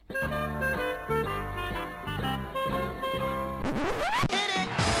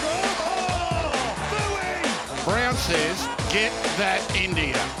says, get that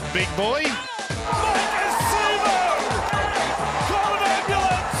India. Big boy. Call an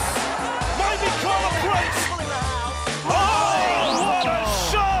ambulance! Maybe call a police! Oh, what a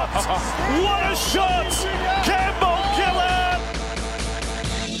shot! What a shot! Campbell Gillard!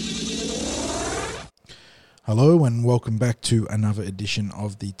 Hello and welcome back to another edition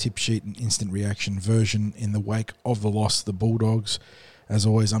of the Tip Sheet and Instant Reaction version in the wake of the loss of the Bulldogs. As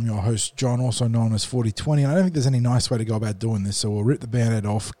always, I'm your host, John, also known as 4020, and I don't think there's any nice way to go about doing this, so we'll rip the Band-Aid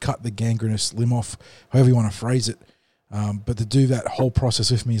off, cut the gangrenous limb off, however you want to phrase it. But to do that whole process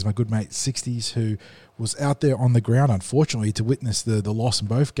with me is my good mate, 60s, who was out there on the ground, unfortunately, to witness the loss in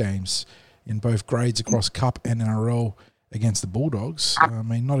both games, in both grades across Cup and NRL against the Bulldogs. I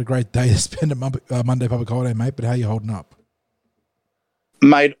mean, not a great day to spend a Monday public holiday, mate, but how are you holding up?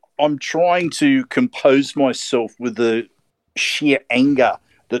 Mate, I'm trying to compose myself with the sheer anger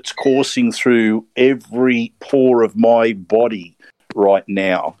that's coursing through every pore of my body right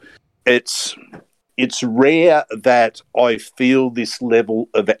now. It's rare that I feel this level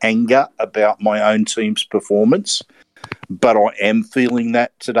of anger about my own team's performance, but I am feeling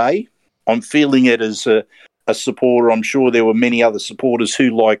that today. I'm feeling it as a supporter. I'm sure there were many other supporters who,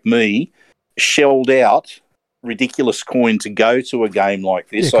 like me, shelled out ridiculous coin to go to a game like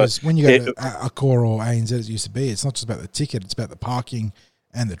this. Yeah, because when you go to Accor or ANZ as it used to be, it's not just about the ticket, it's about the parking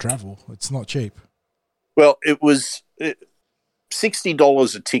and the travel. It's not cheap. Well, it was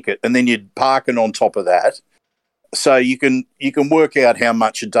 $60 a ticket, and then you'd parking on top of that. So you can work out how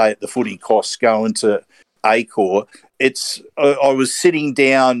much a day at the footy costs going to Accor. I was sitting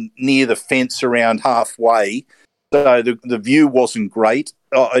down near the fence around halfway, so the view wasn't great.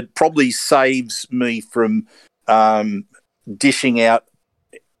 It probably saves me from dishing out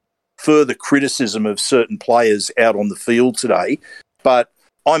further criticism of certain players out on the field today. But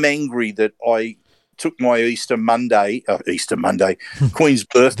I'm angry that I took my Queen's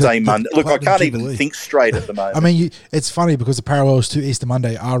birthday Monday. Look, I can't even think straight at the moment. I mean, it's funny because the parallels to Easter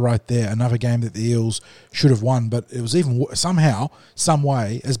Monday are right there. Another game that the Eels should have won, but it was even somehow, some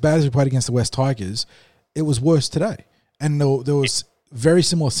way, as bad as we played against the West Tigers, it was worse today. And there was very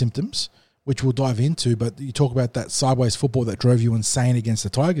similar symptoms, which we'll dive into, but you talk about that sideways football that drove you insane against the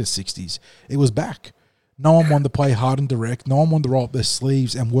Tigers 60s. It was back. No one wanted to play hard and direct. No one wanted to roll up their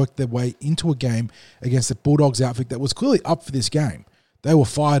sleeves and work their way into a game against the Bulldogs outfit that was clearly up for this game. They were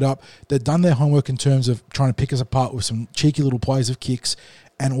fired up. They'd done their homework in terms of trying to pick us apart with some cheeky little plays of kicks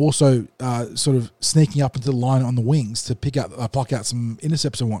and also sort of sneaking up into the line on the wings to pluck out some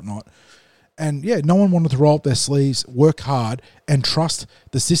intercepts and whatnot. And, yeah, no one wanted to roll up their sleeves, work hard, and trust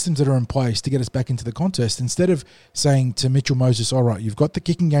the systems that are in place to get us back into the contest. Instead of saying to Mitchell Moses, all right, you've got the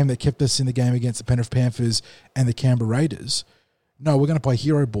kicking game that kept us in the game against the Penrith Panthers and the Canberra Raiders. No, we're going to play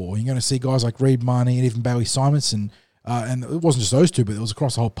hero ball. You're going to see guys like Reid Marnie and even Bailey Simonson, and it wasn't just those two, but it was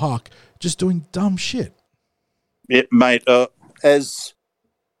across the whole park, just doing dumb shit. Yeah, mate, as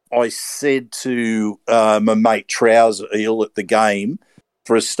I said to my mate Trouser Eel at the game,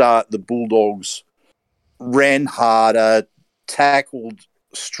 for a start, the Bulldogs ran harder, tackled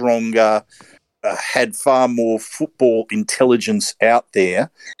stronger, had far more football intelligence out there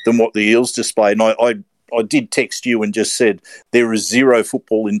than what the Eels displayed. And I did text you and just said there is zero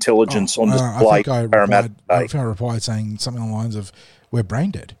football intelligence on display. I think I replied saying something along the lines of, we're brain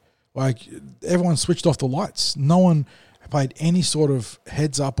dead. Like, everyone switched off the lights. No one played any sort of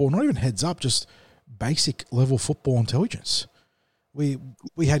heads up, or not even heads up, just basic level football intelligence. We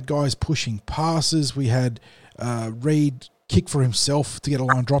had guys pushing passes. We had Reid kick for himself to get a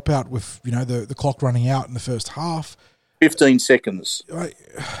line dropout with the clock running out in the first half. 15 seconds.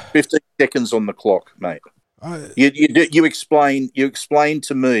 15 seconds on the clock, mate. You explain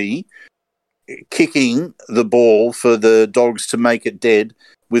to me kicking the ball for the Dogs to make it dead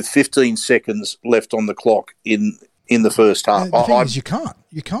with 15 seconds left on the clock in the first half. The thing is, you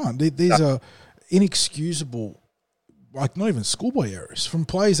can't. These are inexcusable. Like, not even schoolboy errors from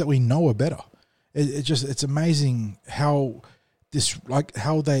players that we know are better. It's amazing how it's not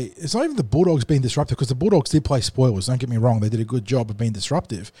even the Bulldogs being disruptive, because the Bulldogs did play spoilers. Don't get me wrong, they did a good job of being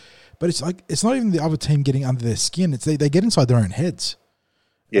disruptive, but it's not even the other team getting under their skin. It's they get inside their own heads.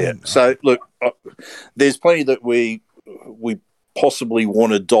 Yeah. So look, there's plenty that we possibly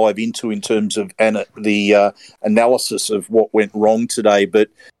want to dive into in terms of the analysis of what went wrong today, but.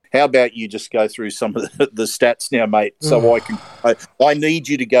 How about you just go through some of the stats now, mate, so I need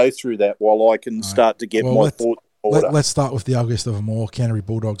you to go through that while I can start to get my thoughts in order. Let's start with the ugliest of them all. Canterbury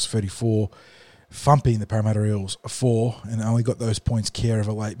Bulldogs 34, thumping the Parramatta Eels 4, and only got those points care of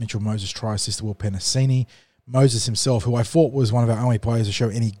a late Mitchell Moses try assist to Will Penasini. Moses himself, who I thought was one of our only players to show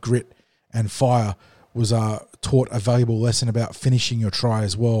any grit and fire, was taught a valuable lesson about finishing your try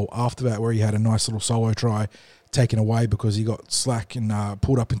as well after that, where he had a nice little solo try taken away because he got slack and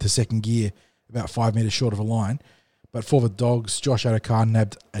pulled up into second gear about 5 metres short of a line. But for the Dogs, Josh Adokar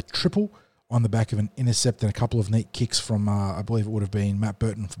nabbed a triple on the back of an intercept and a couple of neat kicks from, I believe it would have been Matt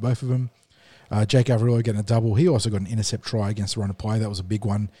Burton for both of them. Jake Averillo getting a double. He also got an intercept try against the run of play. That was a big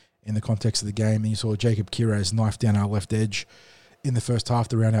one in the context of the game. And you saw Jacob Kiraz knife down our left edge in the first half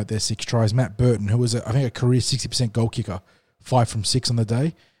to round out their 6 tries. Matt Burton, who was, I think, a career 60% goal kicker, 5 from 6 on the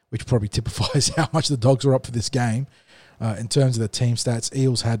day, which probably typifies how much the Dogs are up for this game. In terms of the team stats,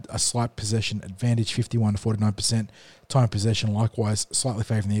 Eels had a slight possession advantage, 51 to 49%. Time of possession, likewise, slightly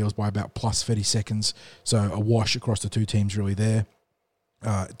favouring the Eels by about plus 30 seconds. So a wash across the two teams really there.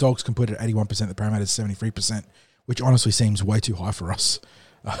 Dogs completed 81%, the Parramatta's 73%, which honestly seems way too high for us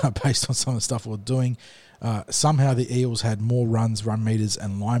based on some of the stuff we're doing. Somehow the Eels had more runs, run meters,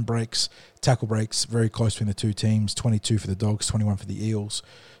 and line breaks. Tackle breaks very close between the two teams, 22 for the Dogs, 21 for the Eels.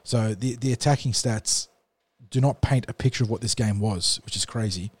 So the attacking stats do not paint a picture of what this game was, which is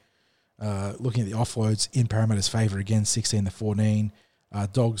crazy. Looking at the offloads in Parramatta's favour, again, 16 to 14.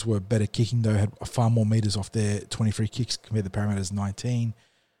 Dogs were better kicking, though, had far more metres off their 23 kicks compared to Parramatta's 19.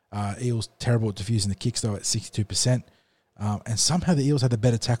 Eels terrible at diffusing the kicks, though, at 62%. And somehow the Eels had the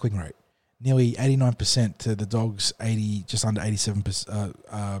better tackling rate. Nearly 89% to the Dogs, 80, just under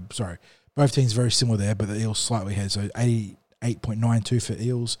 87%. Sorry, both teams very similar there, but the Eels slightly ahead. So 88.92 for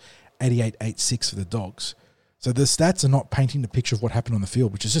Eels, 88.86 for the Dogs. So the stats are not painting the picture of what happened on the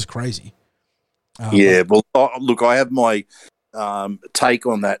field, which is just crazy. Well, look, I have my take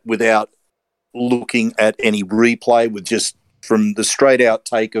on that without looking at any replay, with just from the straight out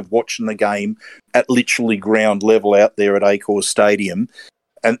take of watching the game at literally ground level out there at Accor Stadium.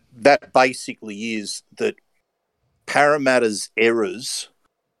 And that basically is that Parramatta's errors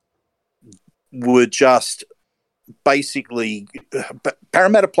were just basically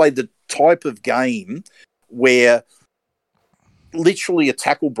Parramatta played the type of game where literally a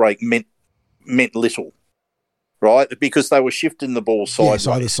tackle break meant little, right? Because they were shifting the ball sideways.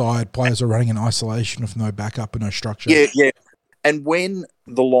 Yeah, either side. Players are running in isolation with no backup and no structure. Yeah. And when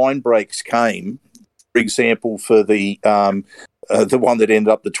the line breaks came, for example, for the one that ended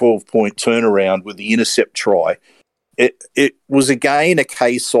up the 12-point turnaround with the intercept try, it was again a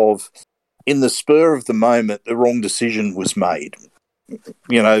case of, in the spur of the moment, the wrong decision was made.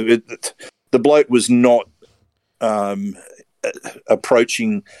 You know, the bloke was not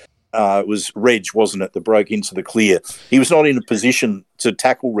approaching. It was Reg, wasn't it, that broke into the clear? He was not in a position to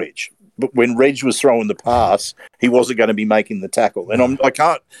tackle Reg. But when Reg was throwing the pass, he wasn't going to be making the tackle. And I'm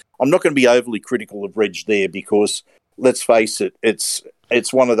not going to be overly critical of Reg there, because let's face it, it's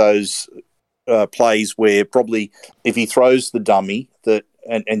one of those plays where probably if he throws the dummy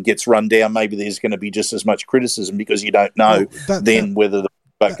and gets run down, maybe there's going to be just as much criticism, because you don't know whether the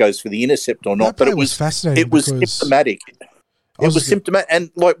boat goes for the intercept or not. But it was fascinating. It was symptomatic. It was symptomatic. And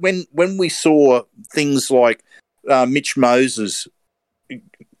like when we saw things like Mitch Moses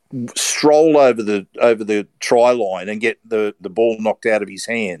stroll over the try line and get the ball knocked out of his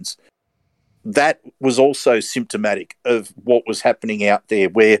hands, that was also symptomatic of what was happening out there,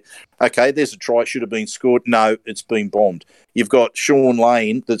 where, okay, there's a try, should have been scored. No, it's been bombed. You've got Sean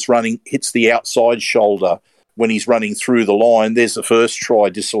Lane that's hits the outside shoulder when he's running through the line. There's the first try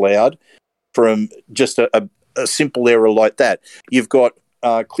disallowed from just a simple error like that. You've got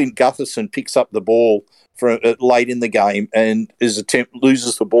Clint Gutherson picks up the ball late in the game and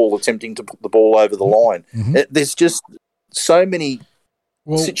loses the ball attempting to put the ball over the line. Mm-hmm. There's just so many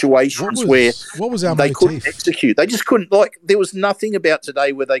situations where they couldn't execute. They just couldn't. Like, there was nothing about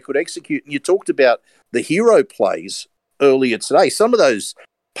today where they could execute. And you talked about the hero plays earlier today. Some of those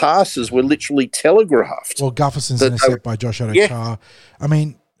passes were literally telegraphed. Well, Gutherson's intercept by Josh Adokar. Yeah. I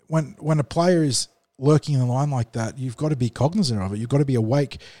mean, when a player is lurking in the line like that, you've got to be cognizant of it. You've got to be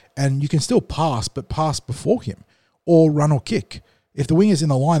awake, and you can still pass, but pass before him, or run or kick. If the winger's in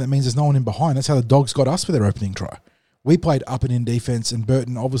the line, that means there's no one in behind. That's how the Dogs got us for their opening try. We played up and in defense, and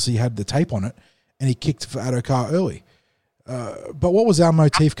Burton obviously had the tape on it, and he kicked for Adokar early. But what was our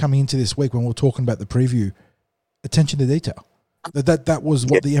motif coming into this week when we were talking about the preview? Attention to detail. That was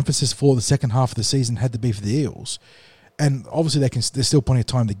what the emphasis for the second half of the season had to be for the Eels. And obviously there's still plenty of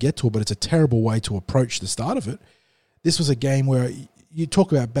time to get to it, but it's a terrible way to approach the start of it. This was a game where you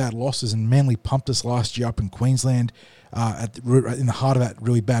talk about bad losses, and Manly pumped us last year up in Queensland in the heart of that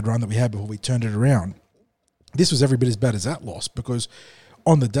really bad run that we had before we turned it around. This was every bit as bad as that loss, because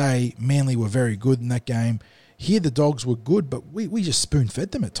on the day, Manly were very good in that game. Here the Dogs were good, but we just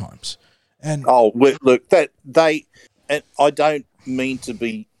spoon-fed them at times. And look, and I don't mean to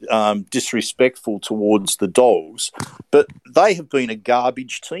be disrespectful towards the Dogs, but they have been a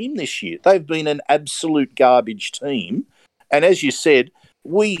garbage team this year. They've been an absolute garbage team. And as you said,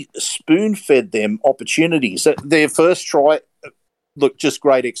 we spoon-fed them opportunities. Their first try, look, just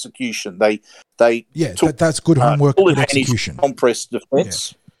great execution. They took, that's good homework, good execution. Compressed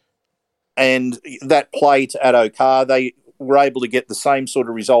defence. Yeah. And that play to Addo-Carr, they were able to get the same sort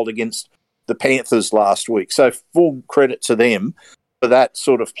of result against the Panthers last week. So full credit to them for that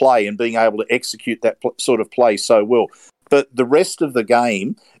sort of play and being able to execute that sort of play so well. But the rest of the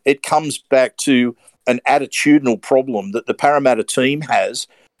game, it comes back to an attitudinal problem that the Parramatta team has,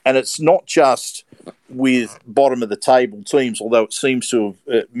 and it's not just with bottom-of-the-table teams, although it seems to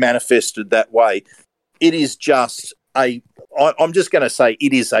have manifested that way. It is just I'm just going to say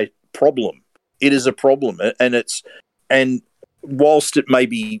it is a problem. It is a problem, and whilst it may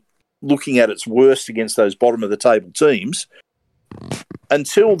be looking at its worst against those bottom-of-the-table teams,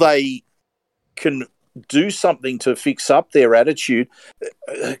 until they can do something to fix up their attitude,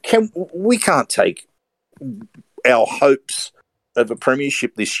 we can't take our hopes of a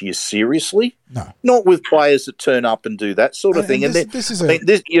premiership this year seriously. No, not with players that turn up and do that sort of thing. This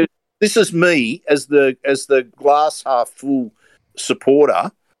is me as the glass half full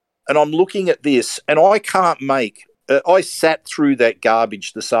supporter, and I'm looking at this, and I can't make. I sat through that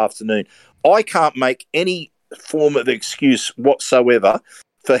garbage this afternoon. I can't make any form of excuse whatsoever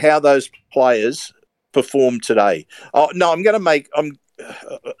for how those players performed today. No, I'm going to make.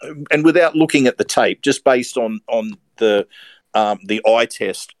 And without looking at the tape, just based on the eye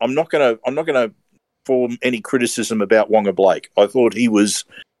test, I'm not going to form any criticism about Wonga Blake. I thought he was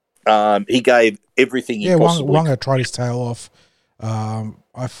he gave everything he possibly. Wonga tried his tail off.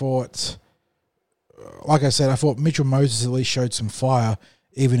 I thought, like I said, I thought Mitchell Moses at least showed some fire,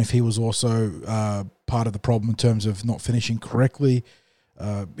 even if he was also part of the problem in terms of not finishing correctly.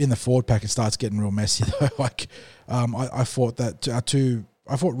 In the forward pack, it starts getting real messy though. I thought that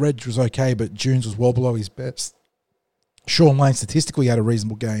I thought Reg was okay, but Junes was well below his best. Sean Lane statistically had a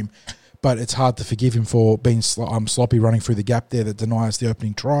reasonable game, but it's hard to forgive him for being sloppy running through the gap there that denies the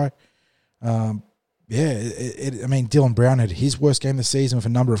opening try. I mean, Dylan Brown had his worst game of the season with a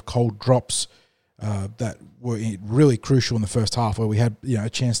number of cold drops that were really crucial in the first half, where we had a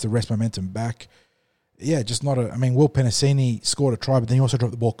chance to rest momentum back. Yeah, just not a. I mean, Will Penasini scored a try, but then he also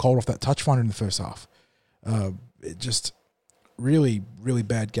dropped the ball cold off that touch finder in the first half. It just really, really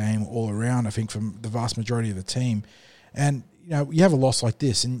bad game all around, I think, from the vast majority of the team. And you have a loss like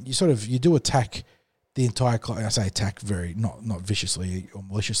this, and you do attack the entire club. I say attack very not viciously or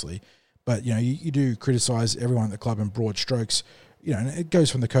maliciously, but you do criticize everyone at the club in broad strokes. And it goes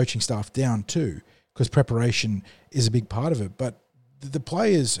from the coaching staff down too, because preparation is a big part of it. But the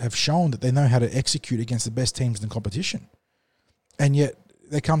players have shown that they know how to execute against the best teams in the competition. And yet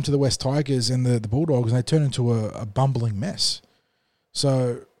they come to the West Tigers and the Bulldogs and they turn into a bumbling mess.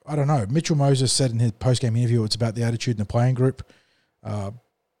 So, I don't know. Mitchell Moses said in his post-game interview it's about the attitude in the playing group. I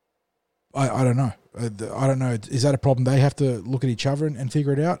don't know. I don't know. Is that a problem? They have to look at each other and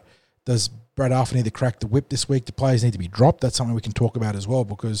figure it out. Does Brad Arthur need to crack the whip this week? Do players need to be dropped? That's something we can talk about as well,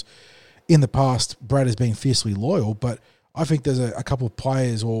 because in the past, Brad has been fiercely loyal, but I think there's a couple of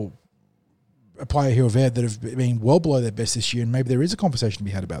players or a player here or there that have been well below their best this year, and maybe there is a conversation to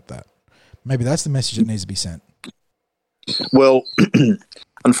be had about that. Maybe that's the message that needs to be sent. Well,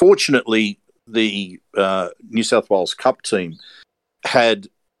 unfortunately, the New South Wales Cup team had,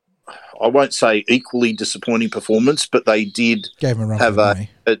 I won't say equally disappointing performance, but they did have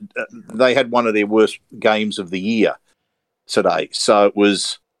they had one of their worst games of the year today. So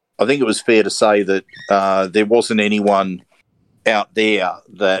I think it was fair to say that there wasn't anyone out there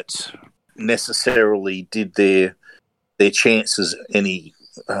that necessarily did their chances any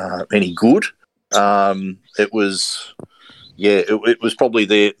good. It was probably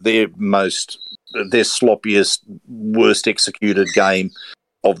their sloppiest, worst executed game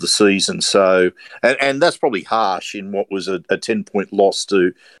of the season. So, and that's probably harsh in what was a 10-point loss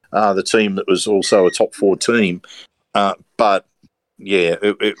to the team that was also a top 4 team. But yeah,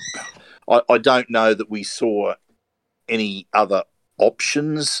 I don't know that we saw any other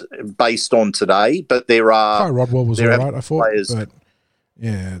options based on today, but there are. Kai Rodwell was all right, I thought, players, but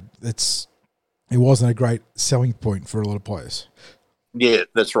yeah, it wasn't a great selling point for a lot of players. Yeah,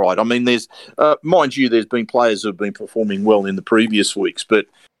 that's right. I mean, there's, mind you, there's been players who have been performing well in the previous weeks, but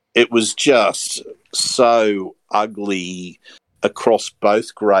it was just so ugly across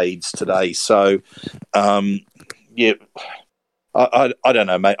both grades today. So, yeah, I don't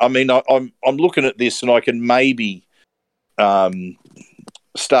know, mate. I mean, I'm looking at this and I can maybe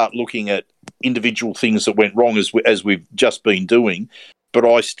start looking at individual things that went wrong as we've just been doing, but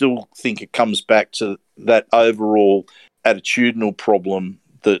I still think it comes back to that overall attitudinal problem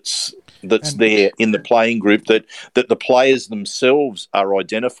that's there in the playing group that the players themselves are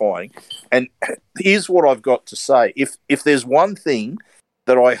identifying. And here's what I've got to say. If there's one thing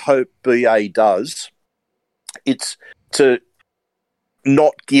that I hope BA does, it's to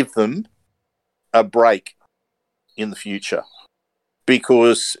not give them a break in the future,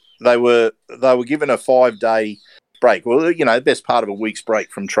 because they were given a 5-day break. Well, the best part of a week's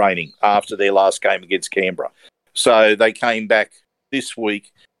break from training after their last game against Canberra. So they came back this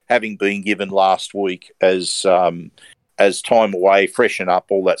week, having been given last week as time away, freshen up,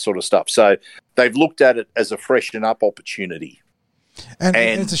 all that sort of stuff. So they've looked at it as a freshen up opportunity. And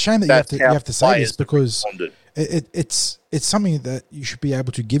it's a shame that you have to say this, because it's something that you should be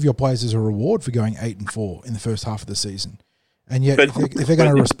able to give your players as a reward for going 8-4 in the first half of the season. And yet, if they're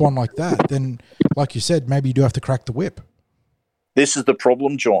going to respond like that, then, like you said, maybe you do have to crack the whip. This is the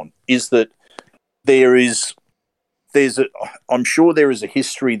problem, John, is that I'm sure there is a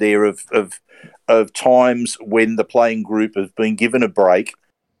history there of times when the playing group have been given a break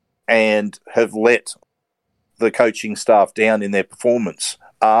and have let the coaching staff down in their performance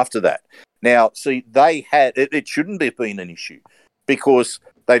after that. Now, see, it shouldn't have been an issue, because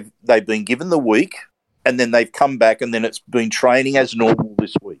they've been given the week and then they've come back and then it's been training as normal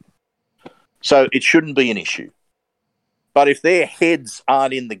this week. So it shouldn't be an issue. But if their heads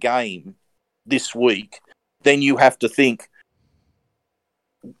aren't in the game this week, then you have to think,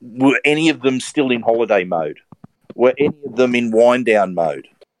 were any of them still in holiday mode? Were any of them in wind-down mode?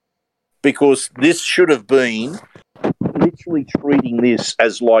 Because this should have been literally treating this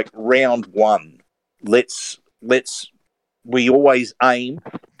as like round one. We always aim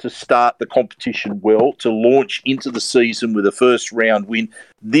to start the competition well, to launch into the season with a first round win.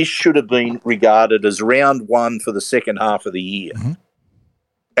 This should have been regarded as round one for the second half of the year. Mm-hmm.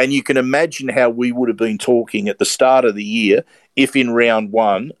 And you can imagine how we would have been talking at the start of the year if in round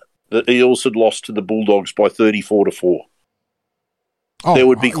one the Eels had lost to the Bulldogs by 34-4. There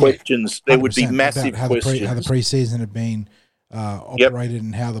would be questions. There would be massive questions. How the preseason had been operated,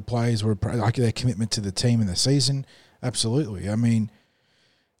 and how the players were, like their commitment to the team in the season. Absolutely. I mean,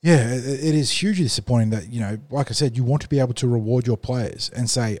 yeah, it is hugely disappointing that, like I said, you want to be able to reward your players and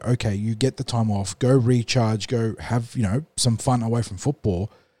say, okay, you get the time off, go recharge, go have, some fun away from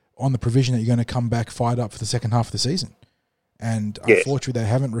football, on the provision that you're going to come back fired up for the second half of the season. And unfortunately, they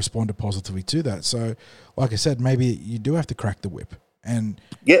haven't responded positively to that. So, like I said, maybe you do have to crack the whip. And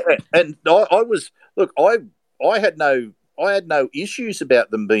I had no issues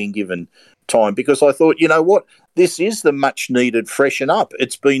about them being given time, because I thought, you know what, this is the much needed freshen up.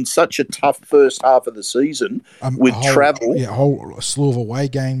 It's been such a tough first half of the season with travel. Yeah, a whole slew of away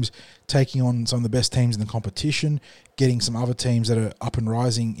games, taking on some of the best teams in the competition, getting some other teams that are up and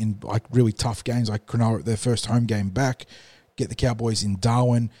rising in like really tough games, like Cronulla, their first home game back, get the Cowboys in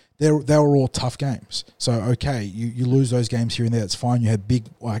Darwin. They were all tough games. So, okay, you lose those games here and there, it's fine. You had big,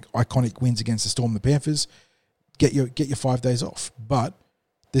 like, iconic wins against the Storm and the Panthers. Get your 5 days off. But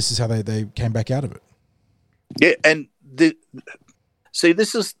this is how they came back out of it. Yeah, and this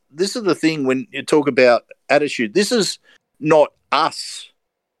is the thing when you talk about attitude. This is not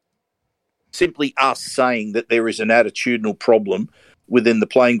simply us saying that there is an attitudinal problem within the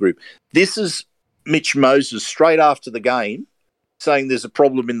playing group. This is Mitch Moses straight after the game saying there's a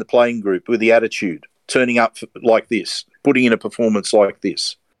problem in the playing group with the attitude, turning up like this, putting in a performance like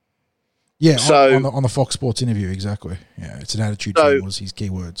this. Yeah, so, on the Fox Sports interview, exactly. Yeah, it's an attitude thing was his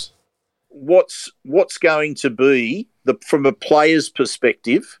key words. What's going to be, from a player's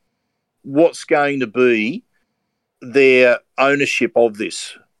perspective, what's going to be their ownership of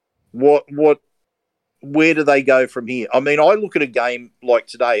this? Where do they go from here? I mean, I look at a game like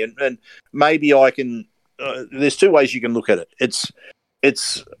today, and maybe I can. There's two ways you can look at it.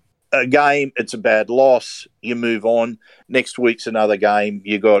 It's a game. It's a bad loss. You move on. Next week's another game.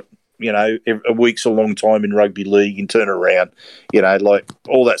 You got. A week's a long time in rugby league. You can turn around, like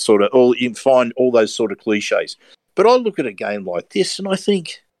all that sort of, you can find all those sort of cliches. But I look at a game like this and I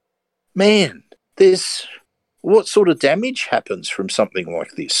think, man, what sort of damage happens from something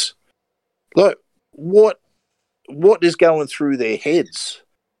like this? Like, what is going through their heads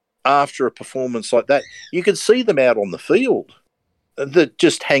after a performance like that? You could see them out on the field,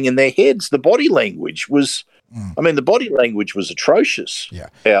 just hanging their heads. The body language was... the body language was atrocious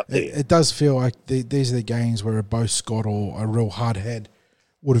out there. It does feel like these are the games where a Bo Scott or a real hard head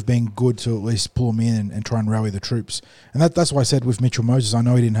would have been good to at least pull them in and try and rally the troops. And that's why I said with Mitchell Moses, I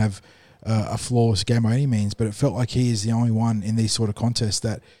know he didn't have a flawless game by any means, but it felt like he is the only one in these sort of contests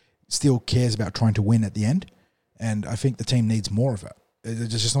that still cares about trying to win at the end. And I think the team needs more of it. There's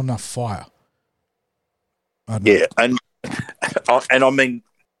just not enough fire. Yeah, and I mean,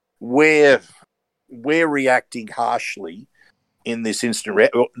 we're reacting harshly in this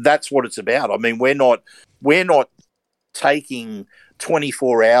instant. That's what it's about. I mean, we're not taking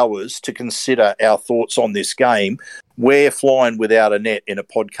 24 hours to consider our thoughts on this game. We're flying without a net in a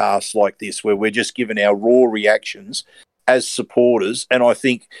podcast like this, where we're just giving our raw reactions as supporters. And I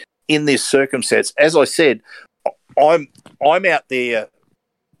think in this circumstance, as I said, I'm out there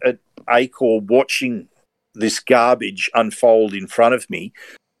at Accor watching this garbage unfold in front of me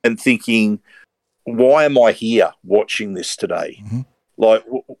and thinking, why am I here watching this today? Mm-hmm. Like,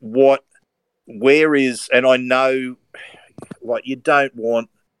 where is, and I know, like, you don't want,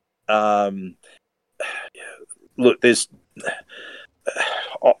 look,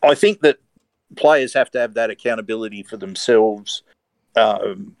 I think that players have to have that accountability for themselves,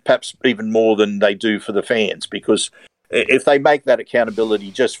 perhaps even more than they do for the fans, because if they make that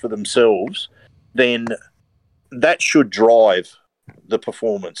accountability just for themselves, then that should drive the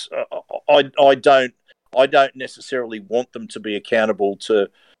performance. I don't necessarily want them to be accountable to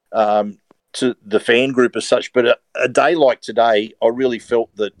the fan group as such, but a day like today, I really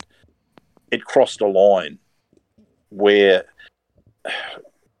felt that it crossed a line where,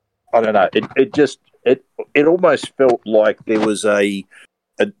 I don't know, it almost felt like there was I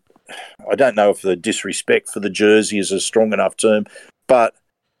don't know if the disrespect for the jersey is a strong enough term, but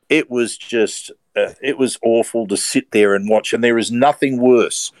it was just, it was awful to sit there and watch. And there is nothing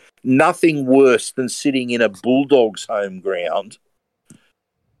worse than sitting in a Bulldogs home ground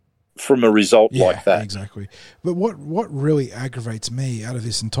from a result like that. Exactly. But what really aggravates me out of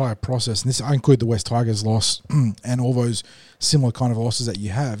this entire process, and this, I include the West Tigers loss and all those similar kind of losses that you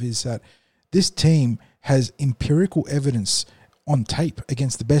have, is that this team has empirical evidence on tape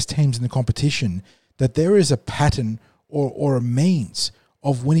against the best teams in the competition that there is a pattern or a means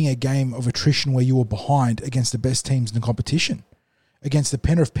of winning a game of attrition where you were behind against the best teams in the competition, against the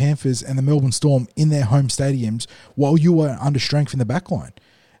Penrith Panthers and the Melbourne Storm in their home stadiums while you were under strength in the backline.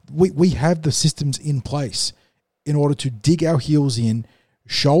 We have the systems in place in order to dig our heels in,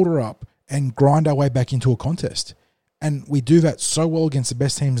 shoulder up, and grind our way back into a contest. And we do that so well against the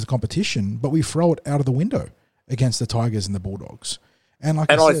best teams in the competition, but we throw it out of the window against the Tigers and the Bulldogs. And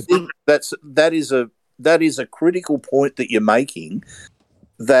like I said, think that is a critical point that you're making.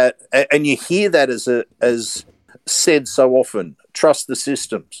 That, and you hear that as said so often. Trust the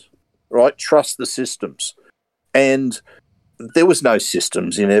systems, right? Trust the systems, and there was no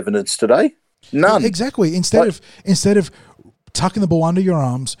systems in evidence today. None. Exactly. Instead of tucking the ball under your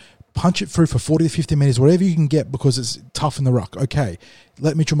arms, punch it through for 40 to 50 minutes, whatever you can get because it's tough in the ruck. Okay,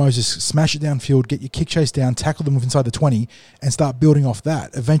 let Mitchell Moses smash it downfield, get your kick chase down, tackle them inside the 20, and start building off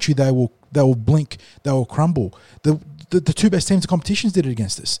that. Eventually, they will blink, they will crumble. The two best teams of competitions did it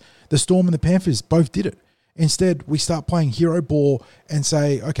against us. The Storm and the Panthers both did it. Instead, we start playing hero ball and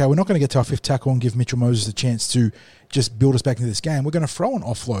say, okay, we're not going to get to our fifth tackle and give Mitchell Moses a chance to just build us back into this game. We're going to throw an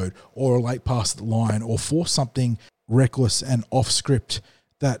offload or a late pass at the line or force something reckless and off script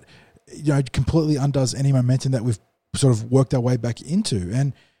that, you know, completely undoes any momentum that we've sort of worked our way back into.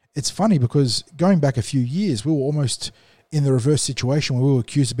 And it's funny because going back a few years, we were almost in the reverse situation where we were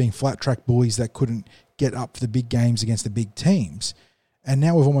accused of being flat track bullies that couldn't get up for the big games against the big teams. And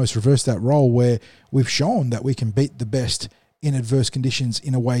now we've almost reversed that role where we've shown that we can beat the best in adverse conditions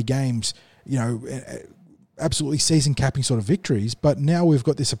in away games, you know, absolutely season capping sort of victories. But now we've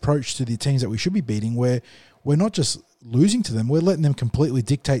got this approach to the teams that we should be beating where we're not just losing to them, we're letting them completely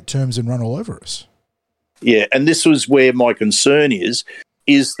dictate terms and run all over us. Yeah, and this was where my concern is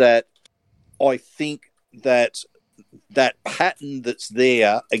that I think that pattern that's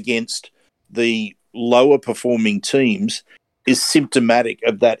there against the lower performing teams is symptomatic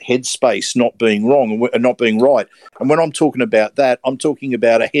of that headspace not being wrong and not being right. And when I'm talking about that, I'm talking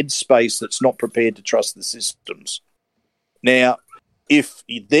about a headspace that's not prepared to trust the systems. Now, if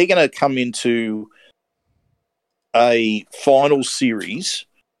they're going to come into a final series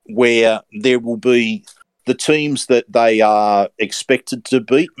where there will be the teams that they are expected to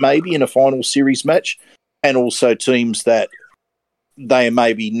beat maybe in a final series match and also teams that they are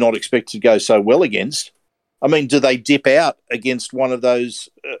maybe not expected to go so well against, I mean, do they dip out against one of those,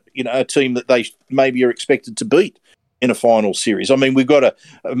 a team that they maybe are expected to beat in a final series? I mean, we've got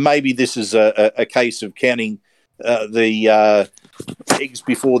maybe this is a case of counting the eggs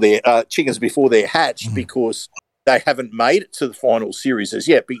before chickens before they're hatched because they haven't made it to the final series as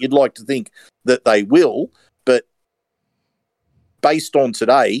yet, but you'd like to think that they will. But based on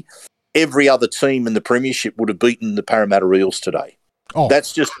today, every other team in the premiership would have beaten the Parramatta Eels today. Oh,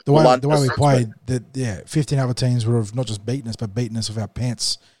 That's just the way we bluntness. played. 15 other teams would have not just beaten us, but beaten us with our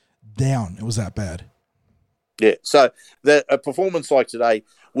pants down. It was that bad. Yeah, so a performance like today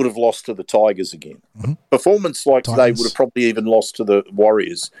would have lost to the Tigers again. Mhm. Performance like today Titans. would have probably even lost to the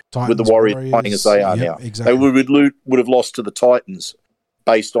Warriors, with the Titans, Warriors playing as they are yep, now. exactly. They would have lost to the Titans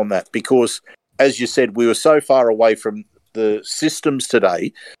based on that because, as you said, we were so far away from the systems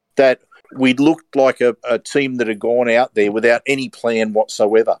today that we looked like a team that had gone out there without any plan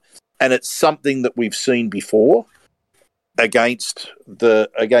whatsoever. And it's something that we've seen before against the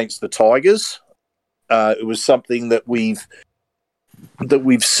Tigers. It was something that we've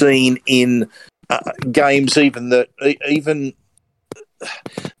seen in games,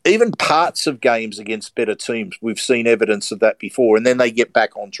 even parts of games against better teams. We've seen evidence of that before, and then they get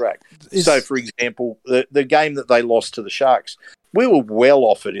back on track. So, for example, the game that they lost to the Sharks, we were well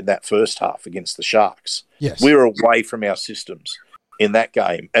off it in that first half against the Sharks. Yes. We were away from our systems in that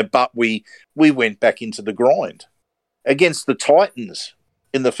game, but we went back into the grind. Against the Titans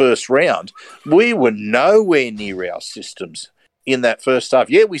in the first round, we were nowhere near our systems in that first half.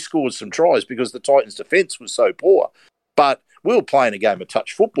 Yeah, we scored some tries because the Titans' defence was so poor, but we were playing a game of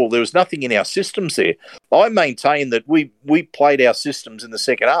touch football. There was nothing in our systems there. I maintain that we played our systems in the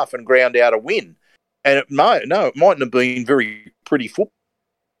second half and ground out a win. And it mightn't have been very pretty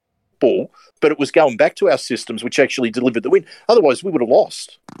football, but it was going back to our systems which actually delivered the win. Otherwise, we would have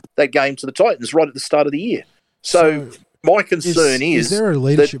lost that game to the Titans right at the start of the year. So my concern is there a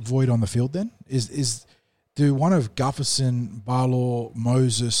leadership void on the field then? Do one of Gufferson, Barlaw,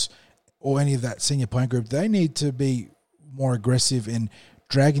 Moses, or any of that senior playing group, they need to be more aggressive in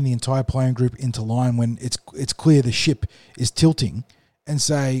dragging the entire playing group into line when it's clear the ship is tilting, and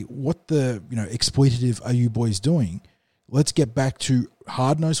say, what the exploitative are you boys doing? Let's get back to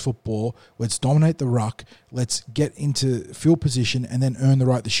hard-nosed football. Let's dominate the ruck. Let's get into field position and then earn the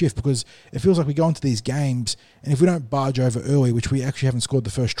right to shift, because it feels like we go into these games and if we don't barge over early, which we actually haven't scored the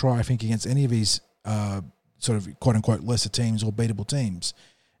first try, I think, against any of these sort of quote-unquote lesser teams or beatable teams,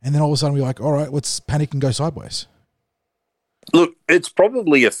 and then all of a sudden we're like, all right, let's panic and go sideways. Look, it's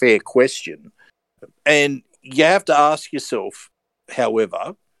probably a fair question, and you have to ask yourself,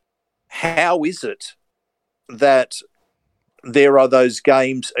 however, how is it that there are those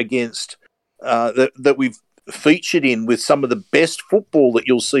games against that we've featured in with some of the best football that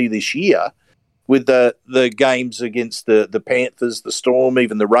you'll see this year, with the games against the Panthers, the Storm,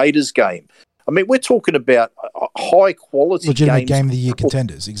 even the Raiders game. I mean, we're talking about high quality legitimate games. Game of the Year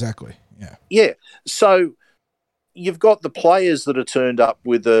contenders, exactly. Yeah. Yeah. So you've got the players that are turned up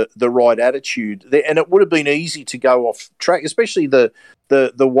with the right attitude, and it would have been easy to go off track, especially the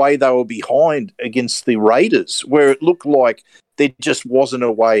way they were behind against the Raiders, where it looked like there just wasn't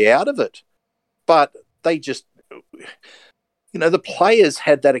a way out of it. But they just, the players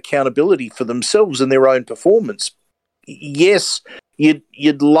had that accountability for themselves and their own performance. Yes,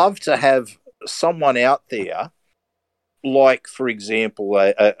 you'd love to have someone out there, like, for example,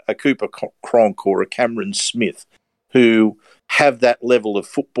 a Cooper Cronk or a Cameron Smith, who have that level of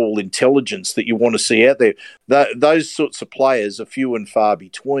football intelligence that you want to see out there. Those sorts of players are few and far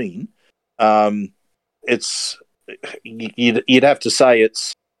between. You'd have to say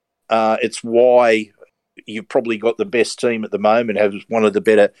it's why you've probably got the best team at the moment, have one of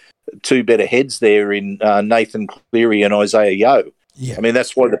the two better heads there in Nathan Cleary and Isaiah Yeo. Yeah. I mean,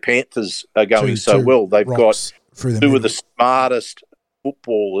 that's why the Panthers are going so well. They've got two of the smartest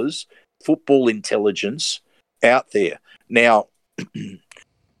footballers, football intelligence out there. Now,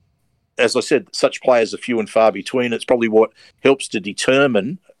 as I said, such players are few and far between. It's probably what helps to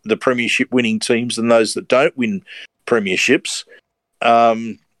determine the premiership winning teams and those that don't win premierships.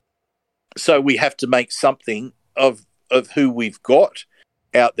 So we have to make something of who we've got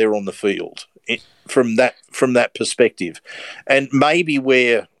out there on the field from that perspective. And maybe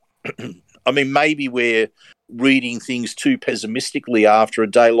we're reading things too pessimistically after a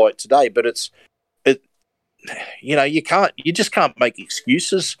day like today, but you just can't make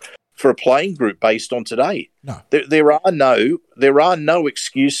excuses for a playing group based on today. No. There are no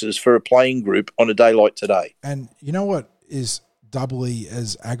excuses for a playing group on a day like today. And you know what is doubly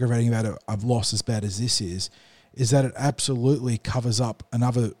as aggravating about a loss as bad as this is that it absolutely covers up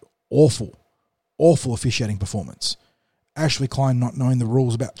another awful officiating performance. Ashley Klein not knowing the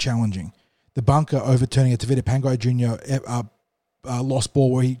rules about challenging. The bunker overturning a Tavita Pangai Jr. Lost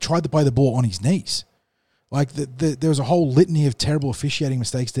ball where he tried to play the ball on his knees. Like, there was a whole litany of terrible officiating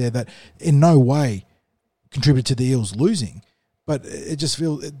mistakes there that in no way contributed to the Eels losing. But it just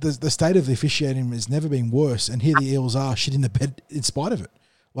feels the state of the officiating has never been worse, and here the Eels are shitting the bed in spite of it.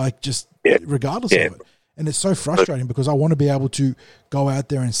 Like, just regardless of it. And it's so frustrating because I want to be able to go out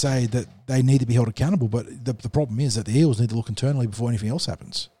there and say that they need to be held accountable, but the problem is that the Eels need to look internally before anything else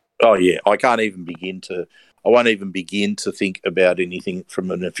happens. Oh, yeah. I won't even begin to think about anything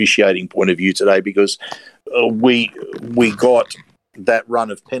from an officiating point of view today because we got that run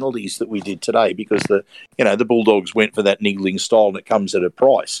of penalties that we did today because the Bulldogs went for that niggling style and it comes at a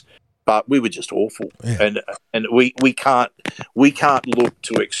price. But we were just awful, and we can't look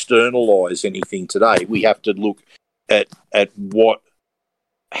to externalise anything today. We have to look at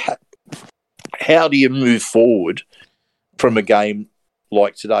how do you move forward from a game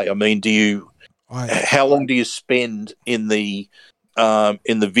like today? I mean, how long do you spend in the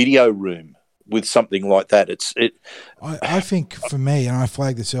video room with something like that? I think for me, and I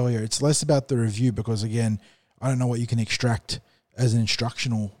flagged this earlier, it's less about the review because again, I don't know what you can extract as an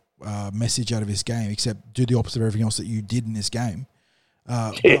instructional message out of this game, except do the opposite of everything else that you did in this game.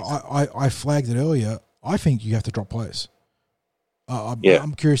 Yes. I flagged it earlier. I think you have to drop players.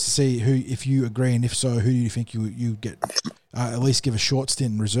 I'm curious to see if you agree, and if so, who do you think you get at least give a short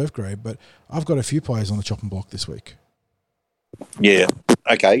stint in reserve grade? But I've got a few players on the chopping block this week. Yeah.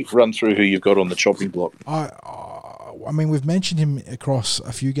 Okay. Run through who you've got on the chopping block. I mean, we've mentioned him across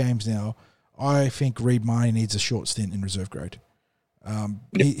a few games now. I think Reed Marnie needs a short stint in reserve grade.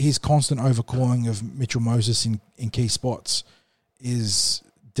 His constant overcalling of Mitchell Moses in key spots is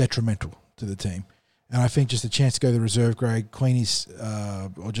detrimental to the team. And I think just a chance to go to the reserve grade, clean his,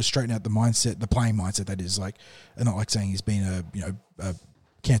 or just straighten out the mindset, the playing mindset that is, like, and not like saying he's been a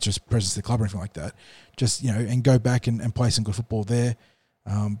cancerous presence to the club or anything like that. Just, and go back and play some good football there.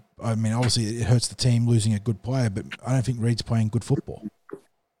 I mean, obviously it hurts the team losing a good player, but I don't think Reed's playing good football.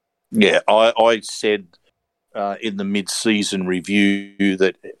 Yeah, I said in the mid-season review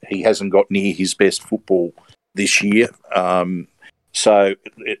that he hasn't got near his best football this year. So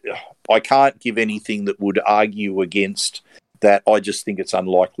I can't give anything that would argue against that. I just think it's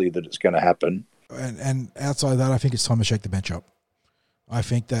unlikely that it's going to happen. And outside of that, I think it's time to shake the bench up. I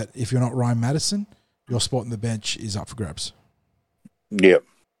think that if you're not Ryan Madison, your spot in the bench is up for grabs. Yep.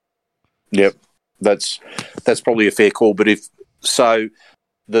 That's probably a fair call. But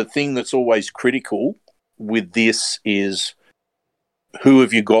the thing that's always critical with this is who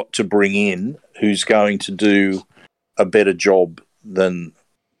have you got to bring in who's going to do a better job than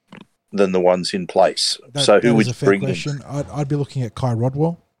the ones in place. So who would you bring in? I'd be looking at Kai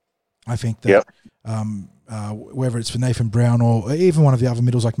Rodwell. I think that whether it's for Nathan Brown or even one of the other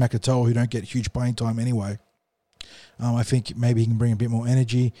middles like Makatoa who don't get huge playing time anyway, I think maybe he can bring a bit more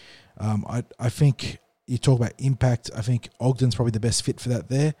energy. I think you talk about impact. I think Ogden's probably the best fit for that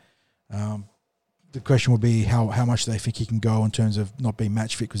there. The question would be how much they think he can go in terms of not being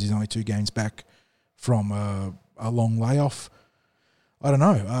match fit because he's only 2 games back from a long layoff. I don't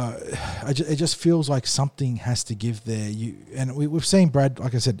know. It just feels like something has to give there. We've seen Brad,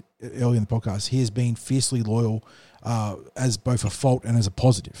 like I said earlier in the podcast, he has been fiercely loyal as both a fault and as a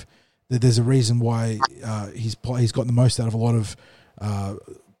positive. There's a reason why he's gotten the most out of a lot of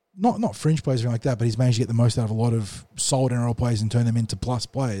not fringe players or anything like that, but he's managed to get the most out of a lot of solid NRL players and turn them into plus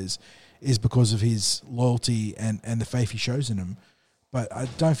players is because of his loyalty and the faith he shows in them. But I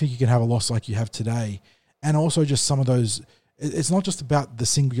don't think you can have a loss like you have today. And also just some of those, it's not just about the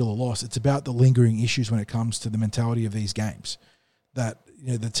singular loss, it's about the lingering issues when it comes to the mentality of these games. That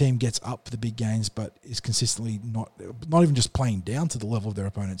the team gets up for the big games but is consistently not even just playing down to the level of their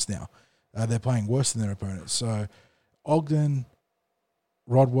opponents now. They're playing worse than their opponents. So Ogden,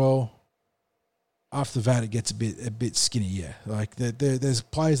 Rodwell, after that, it gets a bit skinny, yeah. Like there's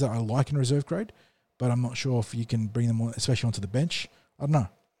players that I like in reserve grade, but I'm not sure if you can bring them on, especially onto the bench. I don't know,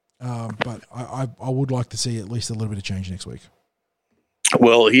 but I would like to see at least a little bit of change next week.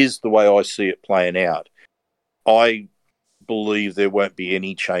 Well, here's the way I see it playing out. I believe there won't be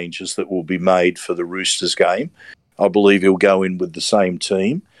any changes that will be made for the Roosters game. I believe he'll go in with the same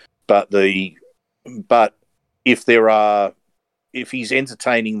team, but if he's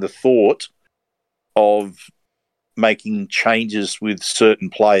entertaining the thought of making changes with certain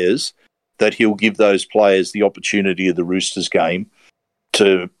players, that he'll give those players the opportunity of the Roosters game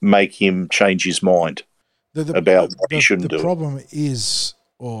to make him change his mind about what he shouldn't do. The problem is,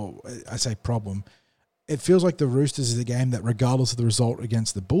 or I say problem, it feels like the Roosters is a game that regardless of the result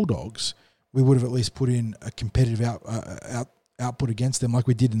against the Bulldogs, we would have at least put in a competitive output against them like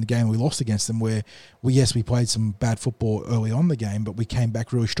we did in the game we lost against them, where we played some bad football early on in the game, but we came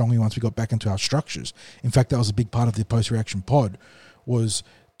back really strongly once we got back into our structures. In fact, that was a big part of the post-reaction pod, was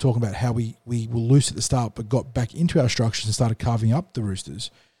talking about how we were loose at the start but got back into our structures and started carving up the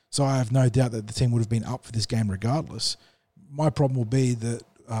Roosters. So I have no doubt that the team would have been up for this game regardless. My problem will be that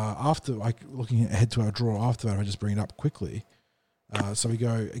after, like looking ahead to our draw after that, I just bring it up quickly. So we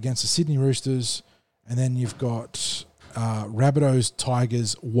go against the Sydney Roosters, and then you've got Rabbitohs,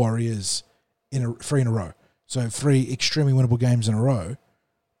 Tigers, Warriors, 3 in a row. So 3 extremely winnable games in a row.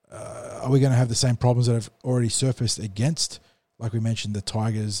 Are we going to have the same problems that have already surfaced against, like we mentioned, the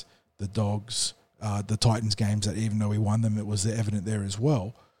Tigers, the Dogs, the Titans games, that even though we won them, it was evident there as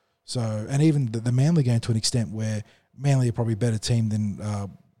well. So, and even the Manly game to an extent where Manly are probably a better team than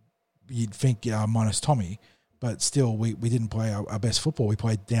you'd think, minus Tommy, but still we didn't play our best football. We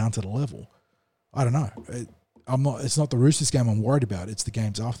played down to the level. I don't know. It's not the Roosters game I'm worried about. It's the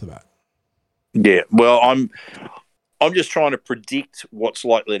games after that. Yeah, well, I'm just trying to predict what's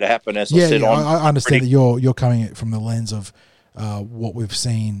likely to happen. As I said, I understand that you're coming from the lens of what we've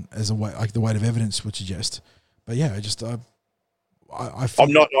seen as a way, like the weight of evidence would suggest. But yeah,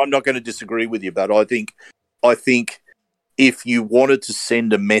 I'm not going to disagree with you, but I think if you wanted to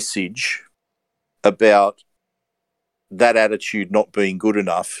send a message about that attitude not being good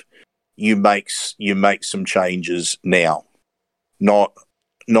enough, you make some changes now, not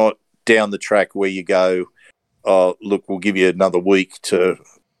down the track where you go, oh, look, we'll give you another week to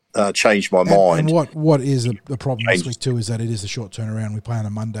change my mind. And what is the problem this week too is that it is a short turnaround. We play on a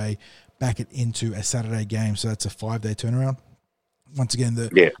Monday, back it into a Saturday game, so that's a 5-day turnaround. Once again,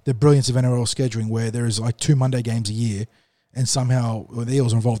 the brilliance of NRL scheduling, where there is like 2 Monday games a year, and somehow the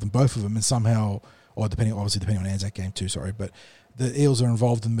Eels are involved in both of them, and somehow, or depending on Anzac game too, sorry, but the Eels are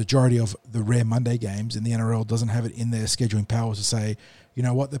involved in the majority of the rare Monday games, and the NRL doesn't have it in their scheduling powers to say, you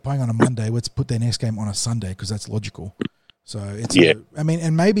know what, they're playing on a Monday, let's put their next game on a Sunday, because that's logical. So it's,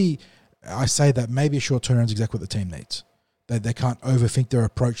 and maybe I say that maybe a short turnaround is exactly what the team needs. They can't overthink their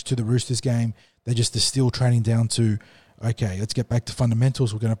approach to the Roosters game. They just distill training down to, okay, let's get back to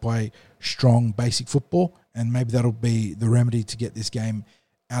fundamentals. We're going to play strong, basic football, and maybe that'll be the remedy to get this game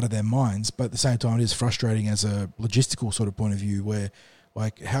out of their minds. But at the same time, it is frustrating as a logistical sort of point of view where,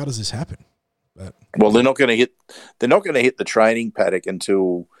 like, how does this happen? But well, they're not going to hit the training paddock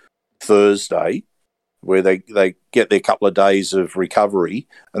until Thursday, where they get their couple of days of recovery,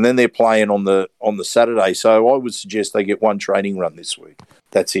 and then they're playing on the Saturday. So I would suggest they get one training run this week.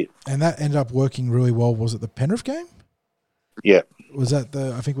 That's it. And that ended up working really well. Was it the Penrith game? Yeah. Was that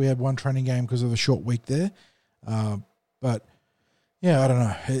I think we had one training game because of the short week there. But, yeah, I don't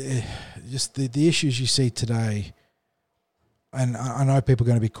know. Just the issues you see today, and I know people are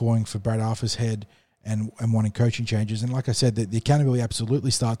going to be calling for Brad Arthur's head and wanting coaching changes. And like I said, the accountability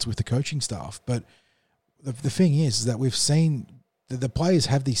absolutely starts with the coaching staff. But the thing is that we've seen that the players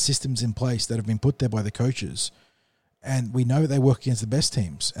have these systems in place that have been put there by the coaches, and we know they work against the best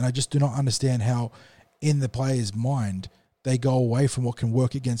teams. And I just do not understand how, in the player's mind, they go away from what can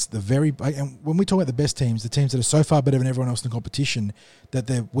work against the very... And when we talk about the best teams, the teams that are so far better than everyone else in the competition, that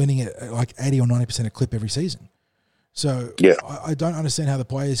they're winning at like 80 or 90% a clip every season. So yeah. I don't understand how the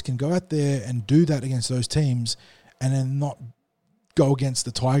players can go out there and do that against those teams and then not go against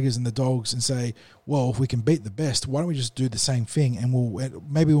the Tigers and the Dogs and say, well, if we can beat the best, why don't we just do the same thing, and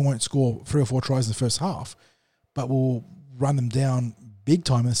maybe we won't score 3 or 4 tries in the first half, but we'll run them down big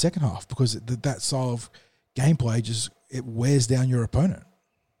time in the second half, because that style of gameplay it wears down your opponent.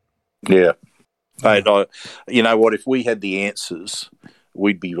 Yeah. Mate, you know what? If we had the answers,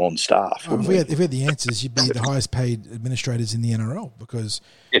 we'd be on staff. If we had the answers, you'd be the highest paid administrators in the NRL, because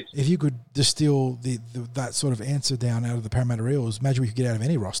if you could distill that sort of answer down out of the Parramatta Eels, imagine we could get out of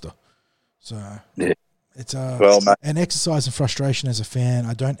any roster. So it's an exercise in frustration as a fan.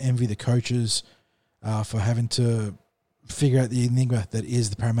 I don't envy the coaches for having to figure out the enigma that is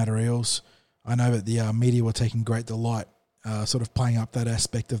the Parramatta Eels. I know that the media were taking great delight sort of playing up that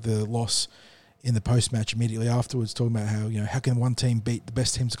aspect of the loss in the post-match immediately afterwards, talking about how can one team beat the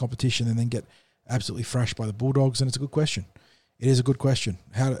best teams in competition and then get absolutely thrashed by the Bulldogs, and it's a good question. It is a good question.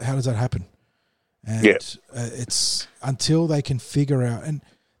 How does that happen? And it's until they can figure out, and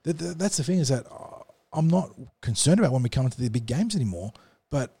that's the thing, is that I'm not concerned about when we come into the big games anymore,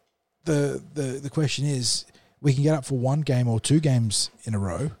 but the question is, we can get up for 1 game or 2 games in a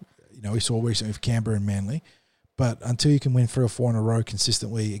row. We saw recently with Canberra and Manly, but until you can win 3 or 4 in a row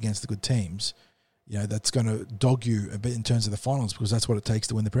consistently against the good teams, that's going to dog you a bit in terms of the finals, because that's what it takes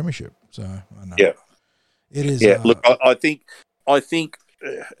to win the premiership. So I know. Yeah, it is. Yeah, look, I think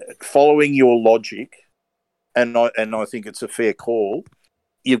following your logic, and I think it's a fair call.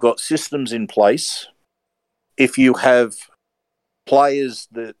 You've got systems in place. If you have players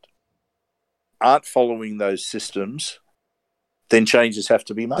that aren't following those systems, then changes have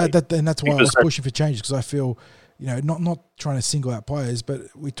to be made. And that's why I was pushing for changes, because I feel, not trying to single out players, but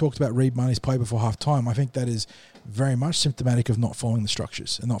we talked about Reed Money's play before half time. I think that is very much symptomatic of not following the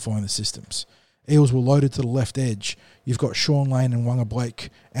structures and not following the systems. Eels were loaded to the left edge. You've got Sean Lane and Wanga Blake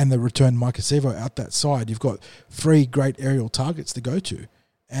and the returned Mike Acevo out that side. You've got 3 great aerial targets to go to,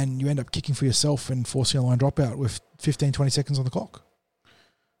 and you end up kicking for yourself and forcing a line dropout with 15, 20 seconds on the clock.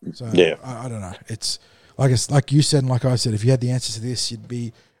 So yeah. I don't know. It's like you said and like I said, if you had the answers to this, you'd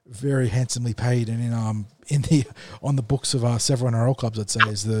be very handsomely paid and on the books of several NRL clubs, I'd say,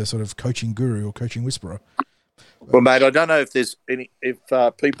 as the sort of coaching guru or coaching whisperer. Well, mate, I don't know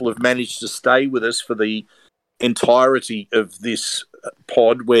if people have managed to stay with us for the entirety of this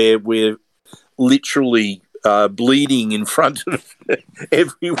pod, where we're literally bleeding in front of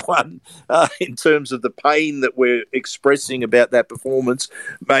everyone in terms of the pain that we're expressing about that performance.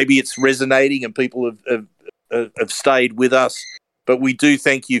 Maybe it's resonating and people have stayed with us. But we do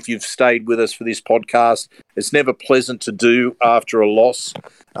thank you if you've stayed with us for this podcast. It's never pleasant to do after a loss.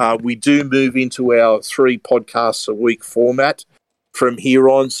 We do move into our 3 podcasts a week format from here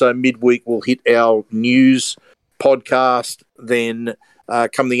on. So midweek we'll hit our news podcast. Then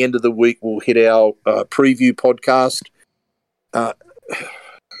come the end of the week we'll hit our preview podcast.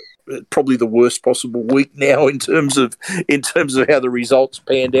 Probably the worst possible week now in terms of how the results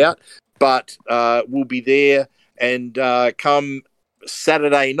panned out. But we'll be there, and come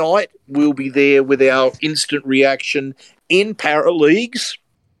Saturday night, we'll be there with our instant reaction in Paraleagues.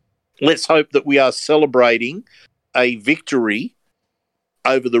 Let's hope that we are celebrating a victory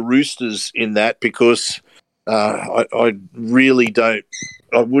over the Roosters in that, because I really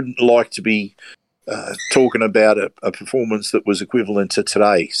wouldn't like to be talking about a performance that was equivalent to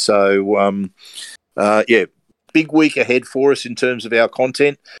today. So, big week ahead for us in terms of our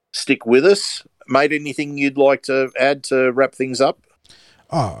content. Stick with us. Mate, anything you'd like to add to wrap things up?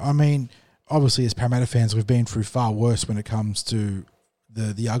 Oh, I mean, obviously as Parramatta fans, we've been through far worse when it comes to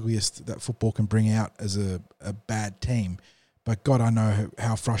the ugliest that football can bring out as a bad team. But God, I know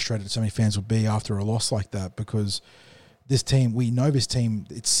how frustrated so many fans would be after a loss like that, because we know this team,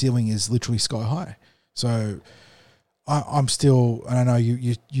 its ceiling is literally sky high. So I'm still, and I know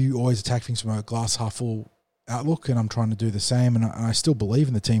you always attack things from a glass half full outlook, and I'm trying to do the same, and I still believe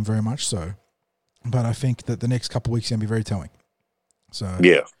in the team very much so. But I think that the next couple of weeks are going to be very telling. So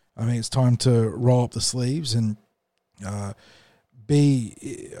yeah, I mean, it's time to roll up the sleeves and I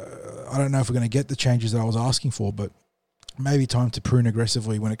don't know if we're going to get the changes that I was asking for, but maybe time to prune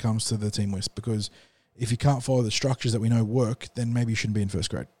aggressively when it comes to the team list, because if you can't follow the structures that we know work, then maybe you shouldn't be in first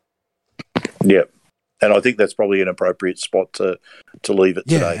grade. Yeah. And I think that's probably an appropriate spot to leave it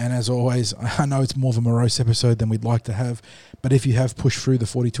today. Yeah, and as always, I know it's more of a morose episode than we'd like to have, but if you have pushed through the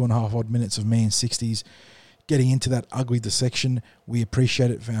 42 and a half odd minutes of me in 60s, getting into that ugly dissection, we appreciate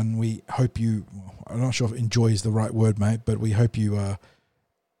it, and we hope you, I'm not sure if enjoy is the right word, mate, but we hope you, I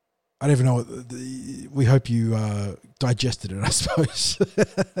don't even know, we hope you digested it, I suppose,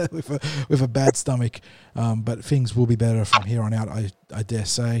 with a bad stomach, but things will be better from here on out, I dare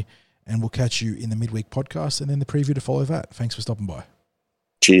say. And we'll catch you in the midweek podcast and then the preview to follow that. Thanks for stopping by.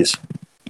 Cheers.